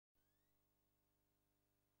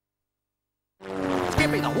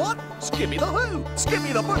Skippy the what? Skippy the who?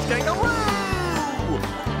 Skippy the bush kangaroo!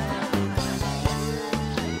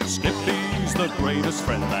 Skippy's the greatest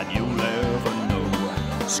friend that you'll ever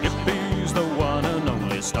know. Skippy's the one and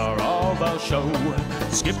only star of our show.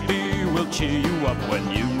 Skippy will cheer you up when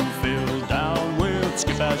you feel down. With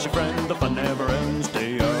Skip as your friend, the fun never ends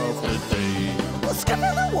day after day. Skippy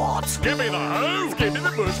the what? Skippy the who? Skippy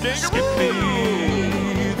the bush kangaroo!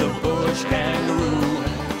 Skippy the bush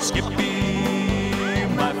kangaroo. Skippy,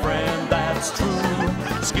 my friend, that's true.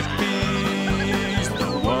 Skippy's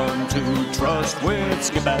the one to trust. With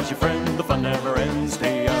Skip as your friend, the fun never ends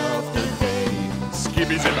day after day.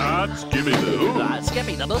 Skippy's in heart, Skippy the who?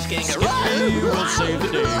 Skippy the bush kangaroo! Skippy will save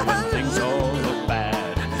the day when things all look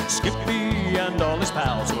bad. Skippy and all his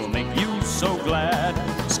pals will make you so glad.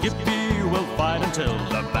 Skippy will fight until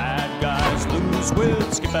the bad guys lose.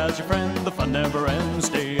 With Skip as your friend, the fun never ends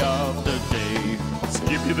day after day.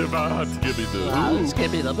 Skippy the what? Skippy the who?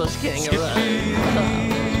 Skippy the bush kangaroo!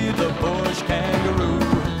 Skippy the bush kangaroo.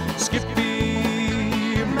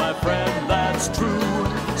 Skippy, my friend, that's true.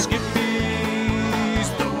 Skippy's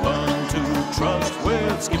the one to trust.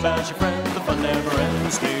 With Skip as your friend, the fun never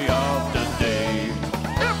ends day after day.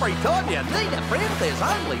 Every time you need a friend, there's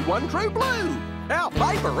only one true blue. Our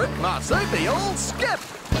favourite marsupial, Skip,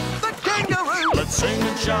 the kangaroo. Let's sing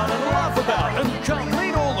and shout and laugh about and come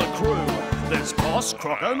meet all the crew. There's Boss,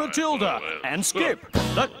 Croco, Matilda, and Skip,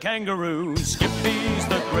 the kangaroo. Skippy's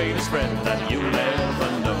the greatest friend that you'll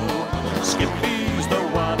ever know. Skippy's the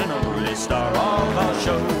one and only star of our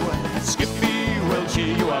show. Skippy will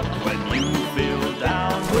cheer you up when you feel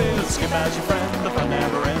down. With Skip as your friend, the fun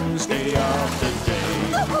never ends day after day.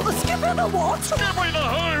 Skippy the what? Skippy the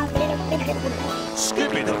who?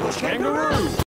 Skippy the bush kangaroo.